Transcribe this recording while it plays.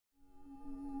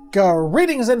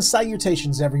Greetings and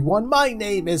salutations, everyone. My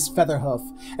name is Featherhoof,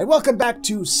 and welcome back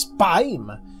to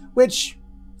SPIME, which,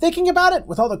 thinking about it,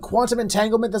 with all the quantum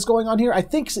entanglement that's going on here, I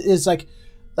think is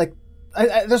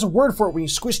there's a word for it when you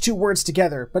squish two words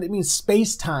together, but it means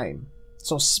space-time.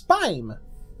 So SPIME.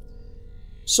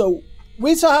 So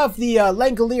we still have the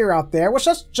Langolier out there, which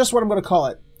is just what I'm going to call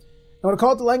it. I'm going to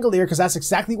call it the Langolier because that's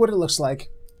exactly what it looks like.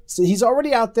 So he's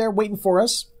already out there waiting for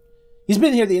us. He's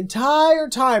been here the entire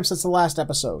time since the last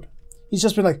episode. He's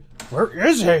just been like, where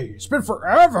is he? It's been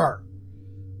forever.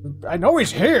 I know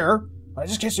he's here. I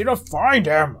just can't seem to find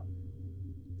him.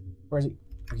 Where is he?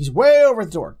 He's way over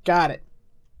the door. Got it.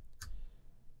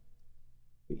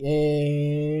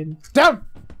 And down.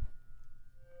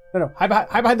 No, hide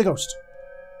behind the ghost.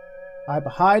 Hide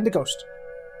behind the ghost.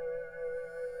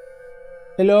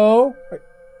 Hello? Are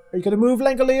you gonna move,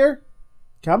 Langolier?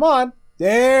 Come on.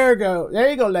 There you go,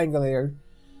 Langolier.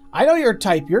 I know your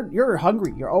type. You're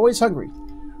hungry. You're always hungry.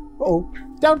 Uh-oh.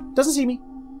 Down. Doesn't see me.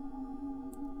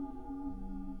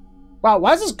 Wow,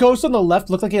 why does this ghost on the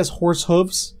left look like he has horse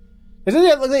hooves? Doesn't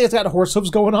it look like it's got horse hooves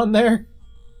going on there?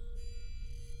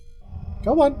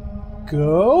 Go on.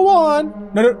 Go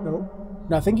on. No.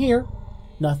 Nothing here.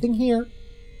 Nothing here.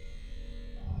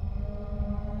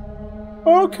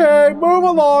 Okay, move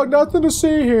along. Nothing to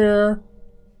see here.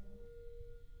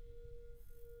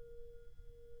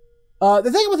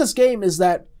 The thing with this game is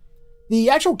that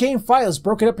the actual game file is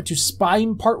broken up into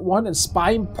SPIME Part 1 and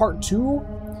SPIME Part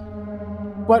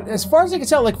 2. But as far as I can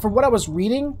tell, like, from what I was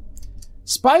reading,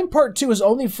 SPIME Part 2 is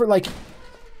only for, like,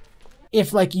 if,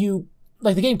 the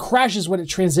game crashes when it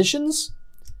transitions.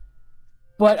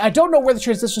 But I don't know where the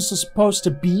transitions are supposed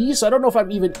to be, so I don't know if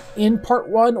I'm even in Part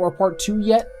 1 or Part 2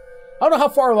 yet. I don't know how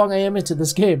far along I am into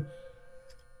this game.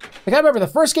 Like, I remember the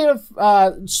first game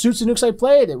of Suits and Nukes I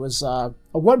played, it was a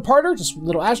one-parter, just a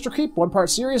little Astro Creep, one-part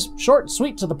series, short,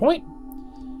 sweet, to the point.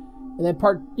 And then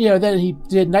then he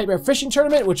did Nightmare Fishing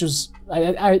Tournament, which was,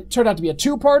 I turned out to be a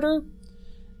two-parter.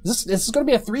 This is going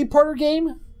to be a three-parter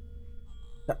game?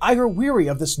 I grow weary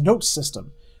of this note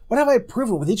system. What have I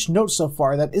proven with each note so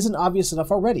far that isn't obvious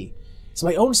enough already? Is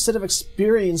my own set of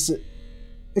experiences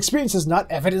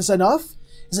not evidence enough?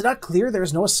 Is it not clear there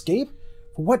is no escape?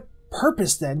 For what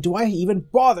purpose, then, do I even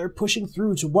bother pushing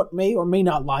through to what may or may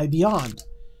not lie beyond?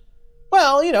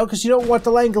 Well, you know, because you don't want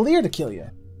the Langolier to kill you.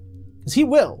 Because he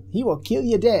will. He will kill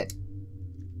you dead.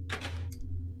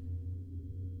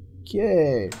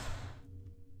 Okay.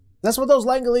 That's what those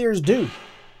Langoliers do.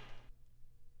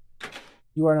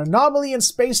 You are an anomaly in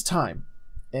space-time,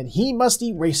 and he must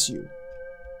erase you.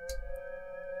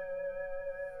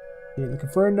 Okay, looking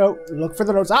for a note. Look for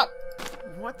the notes. Ah!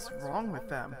 What's wrong with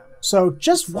them? So,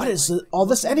 just what is all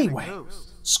this anyway?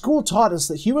 School taught us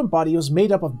that the human body was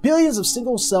made up of billions of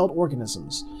single-celled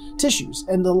organisms, tissues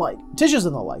and the like,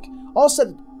 all set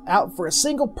out for a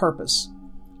single purpose,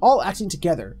 all acting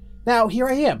together. Now, here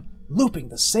I am, looping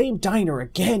the same diner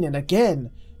again and again.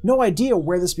 No idea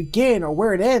where this began or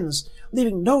where it ends,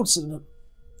 leaving notes and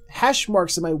hash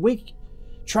marks in my wake,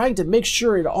 trying to make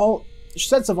sure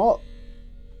sense of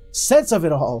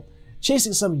it all.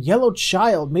 Chasing some yellow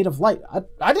child made of light. I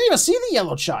didn't even see the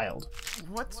yellow child.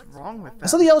 What's wrong with that? I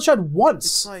saw the yellow child once.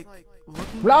 It's like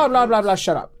blah, blah, blah, blah,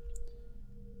 shut up.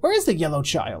 Where is the yellow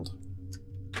child?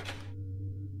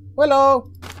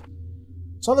 Hello.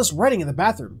 Saw this writing in the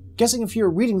bathroom. Guessing if you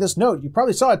were reading this note, you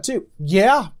probably saw it too.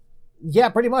 Yeah,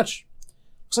 pretty much.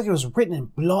 Looks like it was written in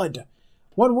blood.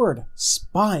 One word,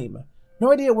 SPIME.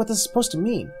 No idea what this is supposed to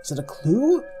mean. Is it a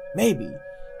clue? Maybe.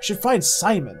 I should find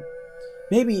Simon.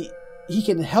 Maybe he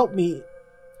can help me.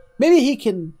 Maybe he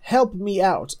can help me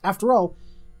out. After all,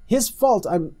 his fault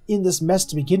I'm in this mess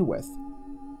to begin with.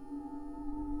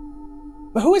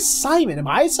 But who is Simon? Am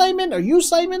I Simon? Are you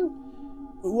Simon?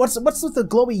 What's with the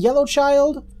glowy yellow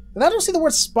child? And I don't see the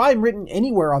word SPIME written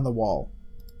anywhere on the wall.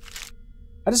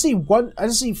 I just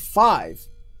see 5.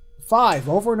 5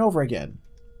 over and over again.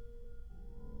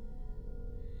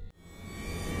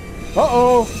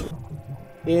 Uh-oh.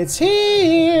 It's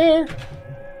here.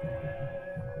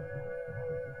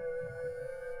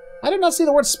 I did not see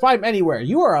the word SPIME anywhere.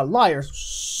 You are a liar,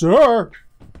 sir.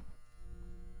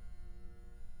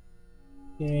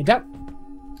 And down.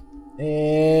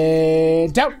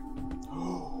 And down.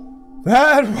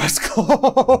 That was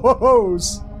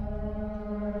close.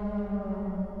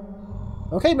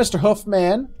 Okay, Mr.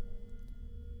 Hoofman.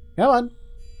 Come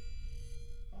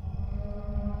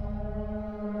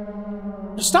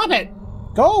on. Stop it.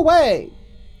 Go away.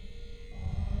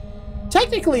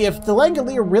 Technically, if the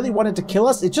Langolier really wanted to kill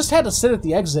us, it just had to sit at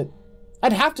the exit.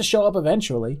 I'd have to show up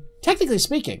eventually. Technically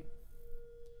speaking.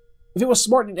 If it was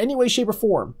smart in any way, shape, or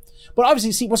form. But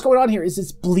obviously, see, what's going on here is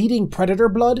it's bleeding predator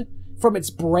blood from its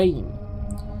brain.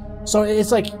 So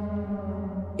it's like,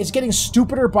 it's getting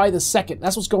stupider by the second.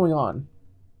 That's what's going on.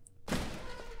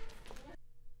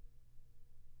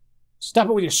 Stop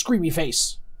it with your screamy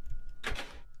face.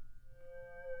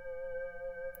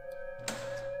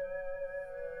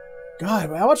 God,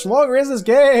 how much longer is this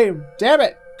game? Damn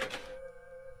it!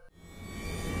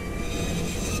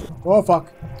 Oh,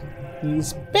 fuck.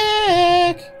 He's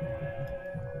back!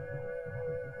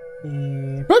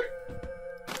 And boop!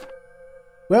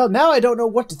 Well, now I don't know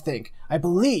what to think. I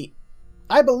believed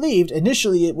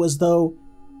initially it was though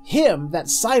him, that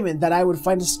Simon, that I would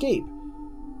find escape.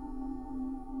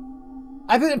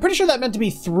 I'm pretty sure that meant to be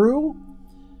through.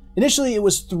 Initially it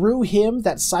was through him,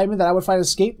 that Simon, that I would find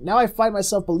escape. Now I find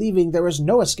myself believing there was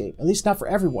no escape, at least not for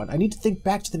everyone. I need to think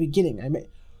back to the beginning.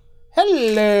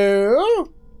 Hello?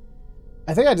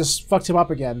 I think I just fucked him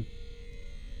up again.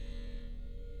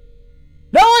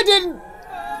 No, I didn't!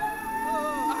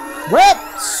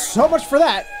 Well, so much for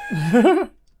that.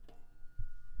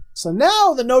 So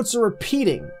now the notes are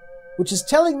repeating, which is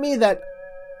telling me that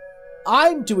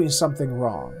I'm doing something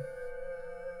wrong.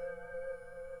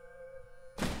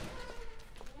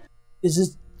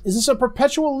 Is this a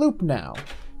perpetual loop now?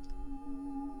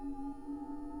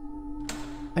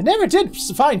 I never did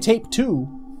find tape 2,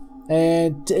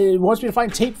 and it wants me to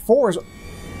find tape 4.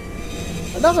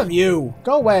 Enough of you!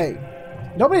 Go away!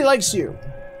 Nobody likes you.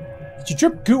 You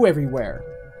drip goo everywhere.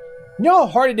 You know how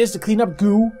hard it is to clean up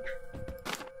goo?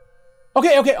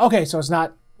 Okay, so it's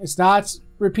not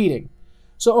repeating.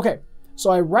 So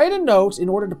I write a note in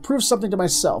order to prove something to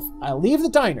myself. I leave the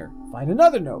diner, find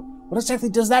another note. What exactly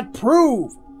does that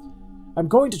prove? I'm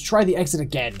going to try the exit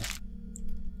again.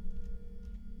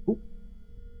 Ooh.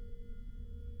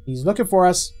 He's looking for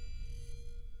us.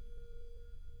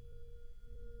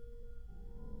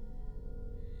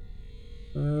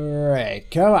 Alright,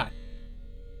 come on.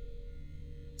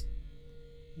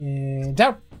 And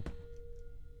down.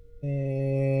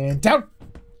 And down.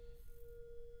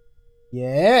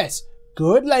 Yes.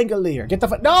 Good Langolier. Get the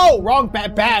fuck. No! Wrong.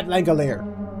 Bad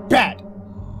Langolier. Bad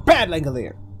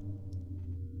Langolier.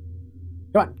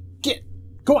 Come on. Get.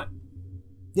 Go on.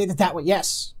 Yeah, that way.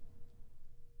 Yes.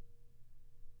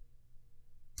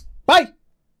 Bye.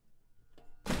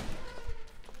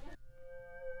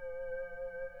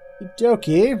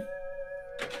 Okey-dokey.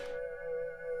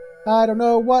 I don't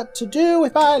know what to do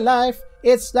with my life.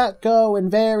 It's not going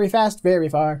very fast, very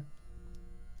far.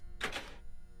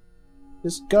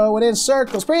 Just going in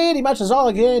circles pretty much is all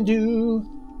I can do.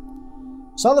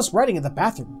 Saw this writing in the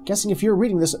bathroom. Guessing if you're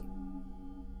reading this...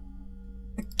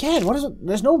 Again, what is it?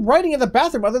 There's no writing in the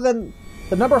bathroom other than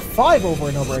the number 5 over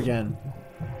and over again.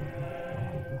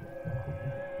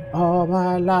 All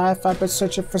my life I've been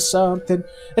searching for something.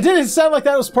 It didn't sound like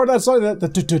that was part of that song.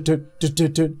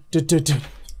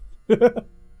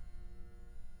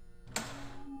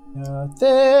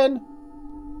 Nothing.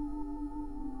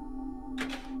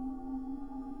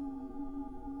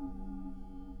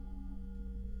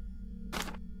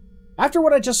 After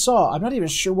what I just saw, I'm not even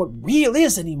sure what real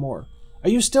is anymore. Are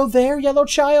you still there, yellow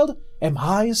child? Am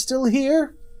I still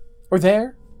here? Or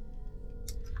there?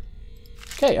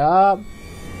 Okay,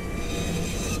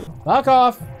 fuck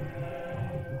off.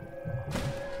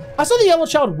 I saw the yellow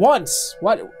child once.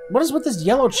 What is with this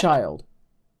yellow child?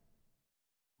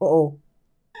 Uh-oh.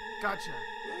 Gotcha.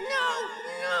 No.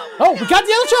 Oh, we got the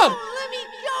yellow child! Let me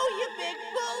go, you big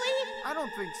bully. I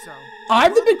don't think so.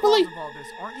 I'm the You're big bully? cause of all this,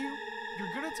 aren't you?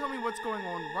 You're gonna tell me what's going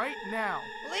on right now.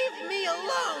 Leave me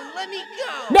alone. Let me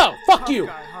go. No, fuck Tough you.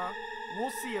 guy, huh? We'll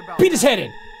see about Beat his head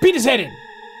in. Beat his head in.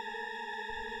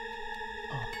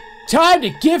 Time to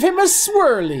give him a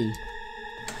swirly.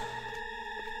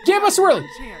 Give him a swirly. One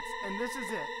chance, and this is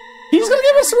it. He's gonna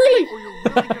give him a swirly. Or you're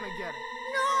really gonna get it.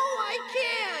 No, I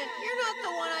can't. You're not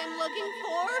the one I'm looking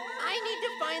for. I need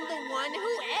to find the one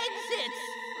who exits.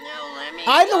 No, let me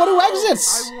I'm the one who go.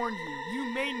 exits. I warned you. You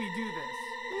made me do this.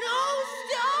 No,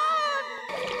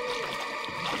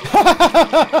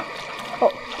 stop!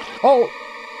 Oh.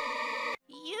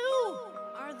 You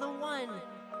are the one.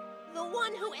 The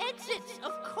one who exits,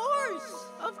 of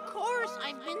course. Of course,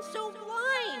 I've been so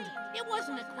blind. It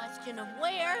wasn't a question of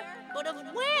where, but of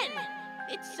when.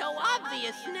 It's so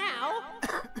obvious now.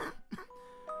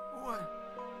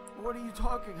 What are you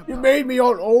talking about? You made me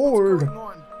all old. What's going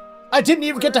on? I didn't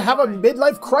even get to have a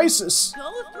midlife crisis.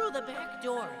 Go through the back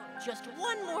door, just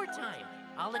one more time.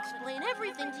 I'll explain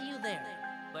everything to you there.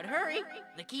 But hurry,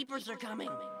 the keepers are coming.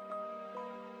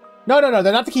 No,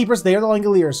 they're not the keepers, they are the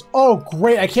Langoliers. Oh,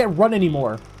 great, I can't run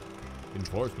anymore.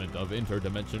 Enforcement of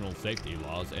interdimensional safety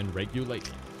laws and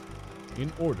regulations.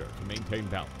 In order to maintain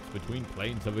balance between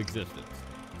planes of existence,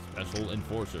 special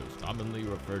enforcers, commonly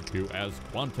referred to as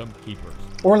quantum keepers,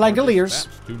 Or are Langoliers.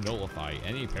 dispatched to nullify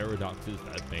any paradoxes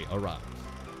that may arise.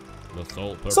 The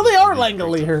sole purpose So they are of these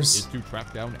Langoliers. creatures is to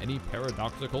track down any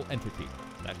paradoxical entity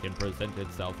that can present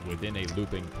itself within a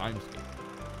looping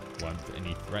timescape. Once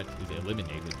any threat is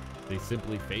eliminated, they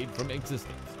simply fade from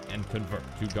existence and convert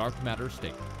to dark matter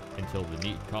state until the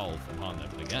need calls upon them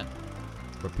again,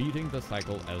 repeating the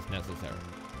cycle as necessary.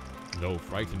 Though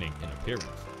frightening in appearance,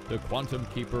 the Quantum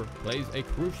Keeper plays a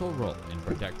crucial role in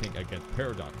protecting against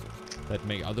paradoxes that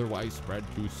may otherwise spread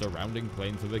to surrounding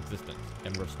planes of existence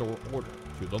and restore order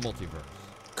to the multiverse.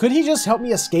 Could he just help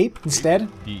me escape instead?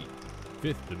 D.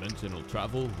 Fifth Dimensional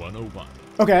Travel 101.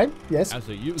 Okay, yes. As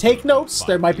a user Take notes, of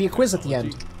there might be a 5D quiz at the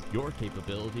technology, end. Your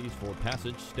capabilities for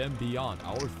passage stem beyond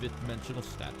our fifth dimensional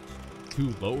status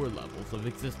to lower levels of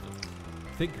existence.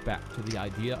 Think back to the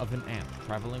idea of an ant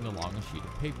traveling along a sheet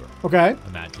of paper. Okay.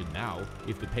 Imagine now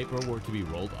if the paper were to be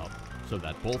rolled up so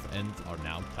that both ends are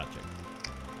now touching.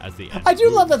 As the ant I do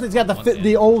love that moves it's got from the one the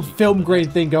end of old sheet to film the grain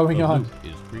next, thing going a on. loop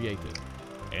is created.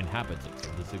 Inhabitants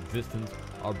of this existence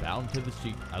are bound to the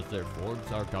sheet as their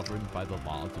forms are governed by the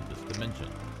laws of this dimension.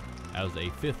 As a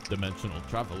fifth dimensional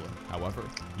traveler, however,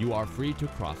 you are free to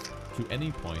cross to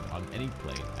any point on any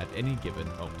plane at any given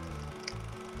moment.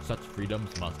 Such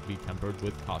freedoms must be tempered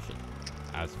with caution,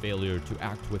 as failure to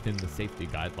act within the safety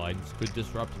guidelines could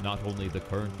disrupt not only the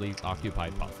currently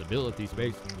occupied possibility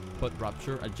space, but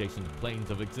rupture adjacent planes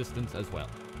of existence as well.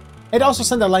 It also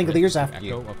send the causing Langoliers risks to after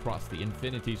you. echo across the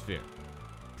infinity sphere.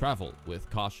 Travel with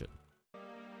caution.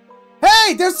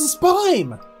 Hey, there's the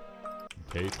SPIME!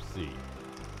 Tape C.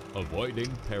 Avoiding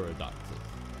paradoxes.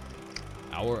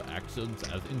 Our actions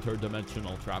as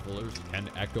interdimensional travelers can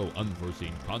echo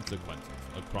unforeseen consequences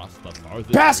across the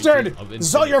farthest Bastard! reaches of This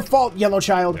is all your infinity. fault, yellow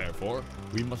child. Therefore,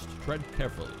 we must tread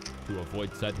carefully to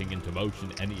avoid setting into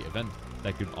motion any event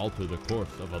that could alter the course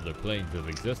of other planes of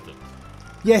existence.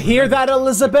 You hear that, Care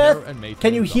Elizabeth? and maintenance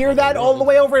Can you of hear other that all the worlds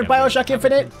way over in and their Bioshock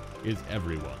Infinite? inhabitants is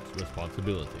everyone's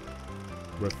responsibility.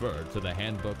 Refer to the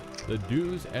handbook, The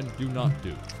Do's and Do Not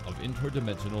Do's of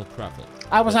Interdimensional Travel.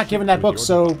 I was not given that book,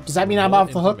 so does that mean I'm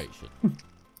off the hook? Information.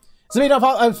 Does it mean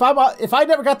if I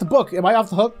never got the book, am I off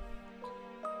the hook?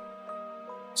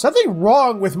 Something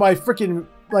wrong with my freaking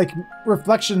like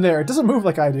reflection there. It doesn't move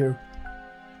like I do.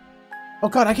 Oh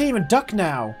god, I can't even duck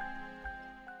now.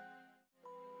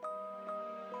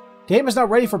 Game is now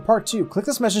ready for part 2. Click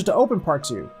this message to open part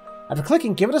 2. After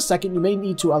clicking, give it a second. You may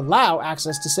need to allow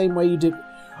access the same way you did.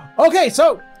 Okay,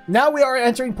 so now we are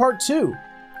entering part 2.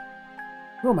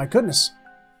 Oh my goodness.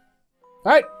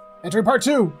 Alright, entering part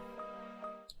 2.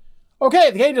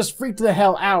 Okay, the game just freaked the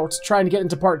hell out trying to get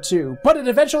into part 2, but it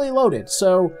eventually loaded,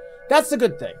 so that's the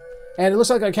good thing. And it looks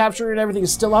like I captured and everything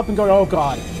is still up and going, oh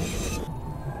god.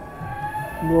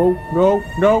 No, no,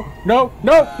 no, no,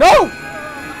 no, no!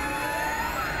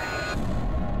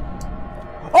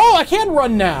 Oh, I can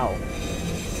run now!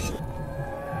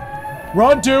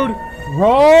 Run, dude!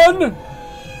 Run!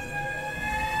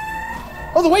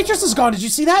 Oh, the waitress is gone, did you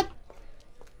see that?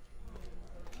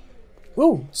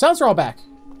 Ooh, sounds are all back.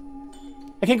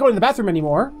 I can't go in the bathroom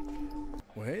anymore.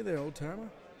 Well, hey there, old timer.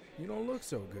 You don't look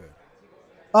so good.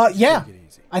 Yeah. Take it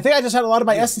easy. I think I just had a lot of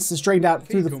my essences drained out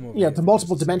through come over the here the for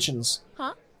multiple just a second. dimensions.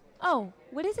 Huh? Oh,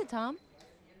 what is it, Tom?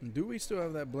 Do we still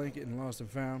have that blanket in Lost and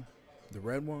Found? The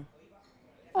red one?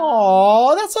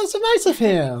 Oh, that sounds so nice of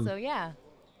him. So, yeah.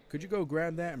 Could you go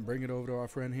grab that and bring it over to our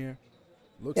friend here?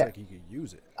 Looks Yeah. like he could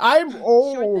use it. I'm Sure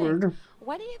old. thing.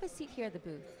 Why don't you have a seat here at the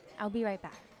booth? I'll be right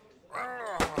back.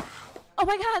 Oh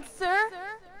my god, sir!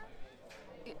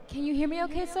 Can you hear me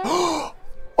okay, sir? Oh!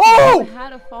 I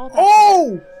had a fall back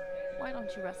Oh! there. Why don't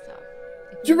you rest up?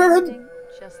 If Do you need remember anything,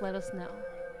 just let us know.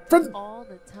 From All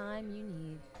the time you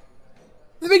need.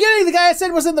 the beginning, the guy I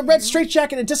said was in the red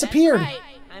straitjacket and disappeared. That's right.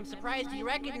 I'm surprised you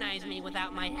recognized me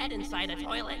without my head inside a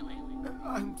toilet.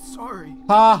 I'm sorry.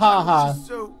 Ha ha I was ha. just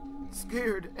so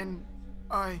scared, and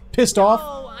I... Pissed off.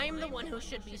 Oh, I'm the one who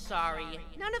should be sorry.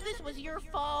 None of this was your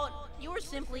fault. You were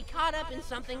simply caught up in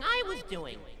something I was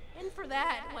doing. And for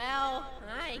that, well,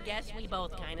 I guess we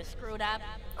both kind of screwed up.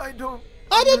 I don't...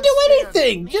 I didn't do understand.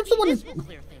 anything. You're the one This who- will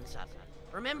clear things up.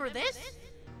 Remember this?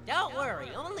 Don't worry,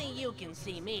 only you can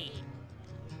see me.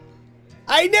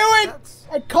 I knew it. That's...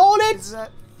 I called Is it.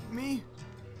 that me?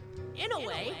 In a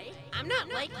way, I'm not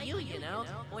like you, you know.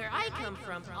 Where I come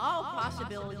from, all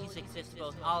possibilities exist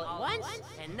both all at once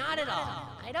and not at all.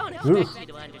 I don't expect you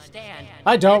to understand.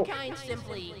 I don't. Your kind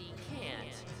simply can't.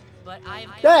 But I've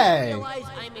Hey. realized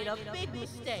I made a big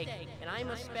mistake, and I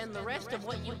must spend the rest of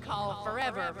what you call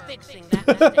forever fixing that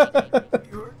mistake.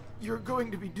 You're you're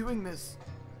going to be doing this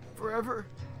forever?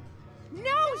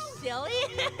 No, silly.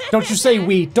 Don't you say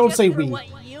we. Don't Just say for we.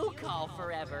 what you call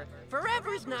forever.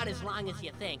 Forever's not as long as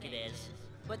you think it is.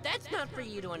 But that's not for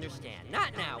you to understand.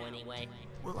 Not now, anyway.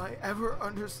 Will I ever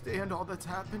understand all that's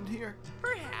happened here?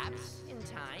 Perhaps, in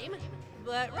time.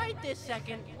 But right this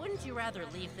second, wouldn't you rather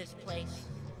leave this place?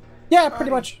 Yeah,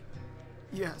 pretty much.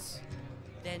 Yes.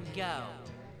 Then go.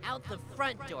 Out the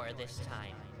front door this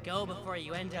time. Go before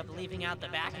you end up leaving out the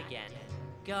back again.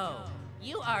 Go.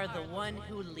 You are the one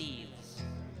who leaves.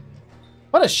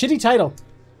 What a shitty title.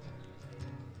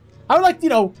 I would like, you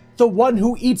know, the one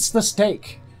who eats the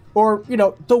steak. Or, you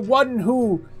know, the one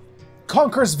who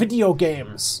conquers video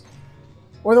games.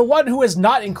 Or the one who is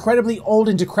not incredibly old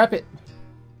and decrepit.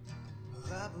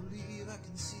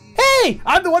 Hey!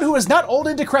 I'm the one who is not old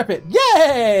and decrepit.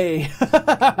 Yay!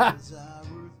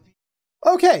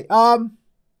 Okay,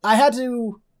 I had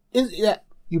to... Yeah,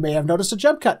 you may have noticed a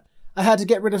jump cut. I had to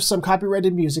get rid of some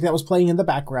copyrighted music that was playing in the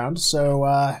background,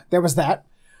 so there was that.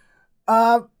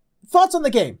 Thoughts on the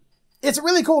game? It's a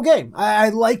really cool game. I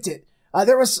liked it.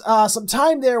 There was some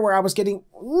time there where I was getting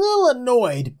a little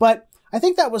annoyed, but I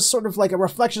think that was sort of like a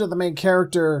reflection of the main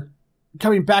character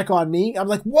coming back on me. I'm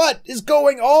like, what is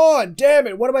going on? Damn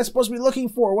it, what am I supposed to be looking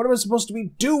for? What am I supposed to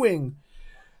be doing?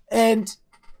 And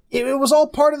it was all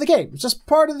part of the game. It's just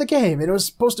part of the game. And it was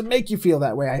supposed to make you feel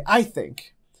that way, I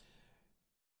think.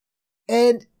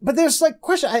 But there's like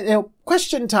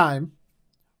question time.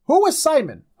 Who was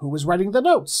Simon? Who was writing the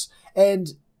notes?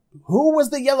 And who was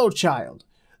the yellow child?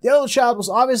 The yellow child was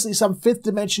obviously some fifth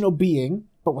dimensional being,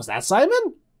 but was that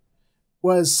Simon?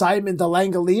 Was Simon the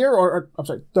Langolier, or I'm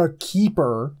sorry, the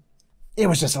Keeper? It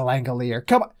was just a Langolier.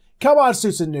 Come on,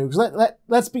 Suits and Noogs.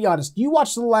 Let's be honest. You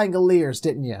watched the Langoliers,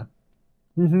 didn't you?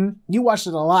 You watched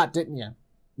it a lot, didn't you?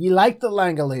 You liked the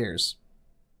Langoliers.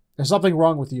 There's something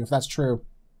wrong with you if that's true.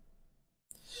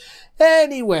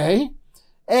 Anyway,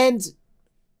 and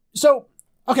so,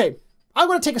 okay, I'm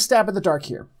going to take a stab in the dark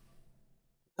here.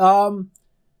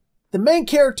 The main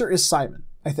character is Simon,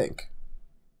 I think.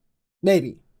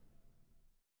 Maybe.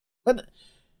 But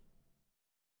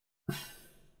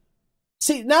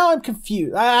see, now I'm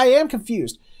confused. I am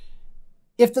confused.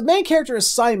 If the main character is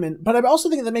Simon, but I'm also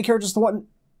thinking the main character is the one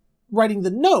writing the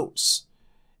notes.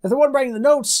 If the one writing the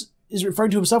notes is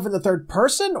referring to himself in the third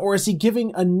person, or is he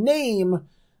giving a name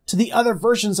to the other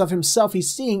versions of himself he's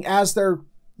seeing as they're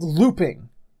looping?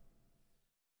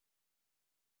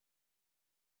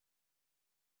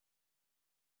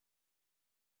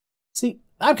 See,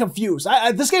 I'm confused.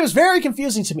 This game is very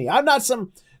confusing to me. I'm not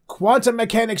some quantum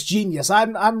mechanics genius.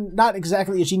 I'm not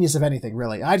exactly a genius of anything,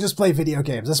 really. I just play video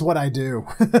games. That's what I do.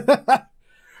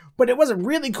 But it was a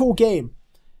really cool game.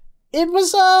 It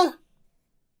was, I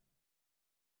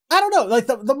don't know, like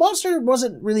the monster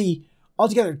wasn't really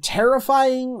altogether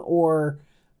terrifying, or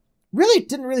really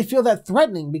didn't really feel that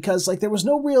threatening, because like there was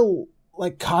no real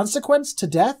like consequence to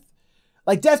death.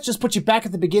 Like death just puts you back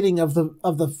at the beginning of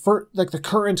the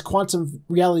current quantum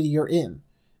reality you're in.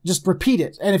 Just repeat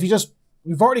it. And if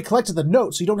you've already collected the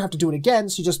notes, so you don't have to do it again,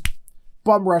 so you just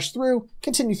bum rush through,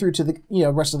 continue through to the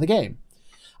rest of the game.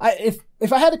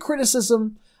 If I had a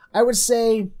criticism, I would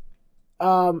say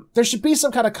there should be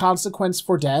some kind of consequence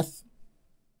for death.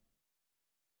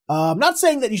 I'm not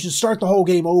saying that you should start the whole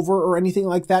game over or anything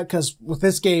like that, because with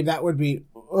this game, that would be,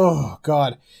 oh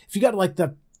god. If you got like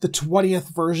the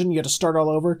 20th version, you had to start all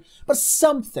over. But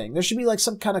something. There should be like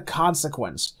some kind of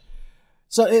consequence.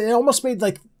 So it almost made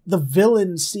like the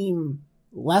villain seem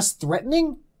less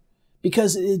threatening,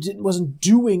 because it wasn't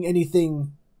doing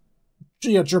anything,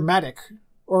 dramatic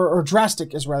or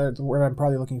drastic is rather the word I'm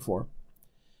probably looking for.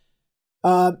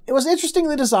 It was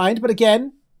interestingly designed, but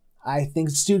again, I think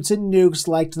Suits and Nooks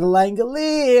liked the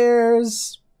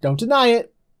Langoliers. Don't deny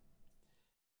it.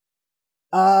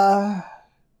 Other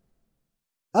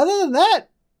than that,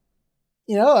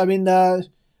 I mean,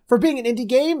 for being an indie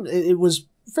game, it was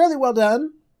fairly well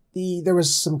done. There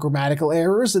was some grammatical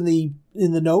errors in the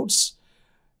notes.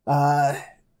 The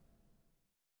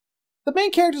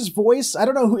main character's voice, I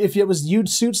don't know if it was you,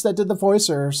 Suits, that did the voice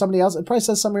or somebody else. It probably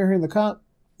says somewhere here in the comp.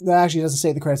 That actually doesn't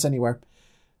say the credits anywhere.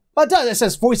 Well, it does. It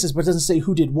says voices, but it doesn't say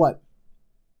who did what.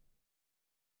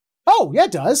 Oh, yeah,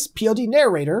 it does. PLD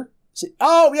narrator.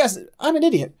 Oh, yes, I'm an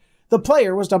idiot. The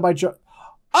player was done by Joe.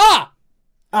 Ah!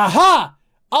 Aha!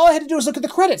 All I had to do was look at the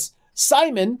credits.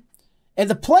 Simon and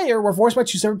the player were voiced by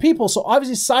two separate people, so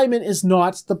obviously Simon is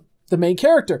not the main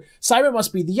character. Simon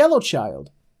must be the yellow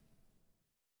child.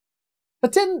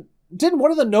 But didn't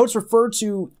one of the notes refer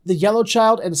to the yellow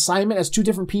child and Simon as two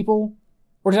different people?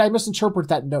 Or did I misinterpret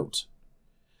that note?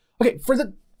 Okay, for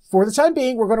the time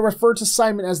being, we're going to refer to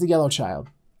Simon as the yellow child.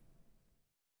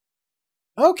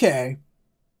 Okay.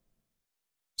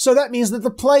 So that means that the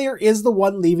player is the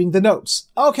one leaving the notes.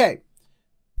 Okay.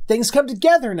 Things come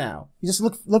together now. You just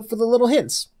look for the little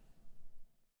hints.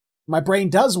 My brain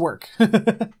does work.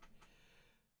 Final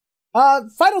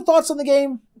thoughts on the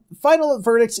game. Final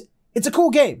verdicts. It's a cool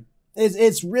game.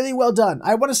 It's really well done.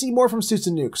 I want to see more from Suits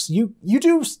and Nukes. You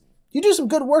do some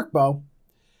good work, Bo.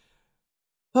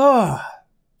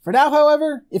 For now,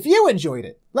 however, if you enjoyed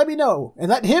it, let me know, and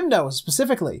let him know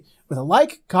specifically, with a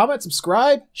like, comment,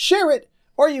 subscribe, share it,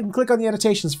 or you can click on the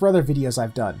annotations for other videos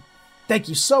I've done. Thank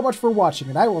you so much for watching,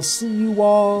 and I will see you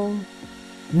all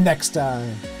next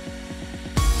time.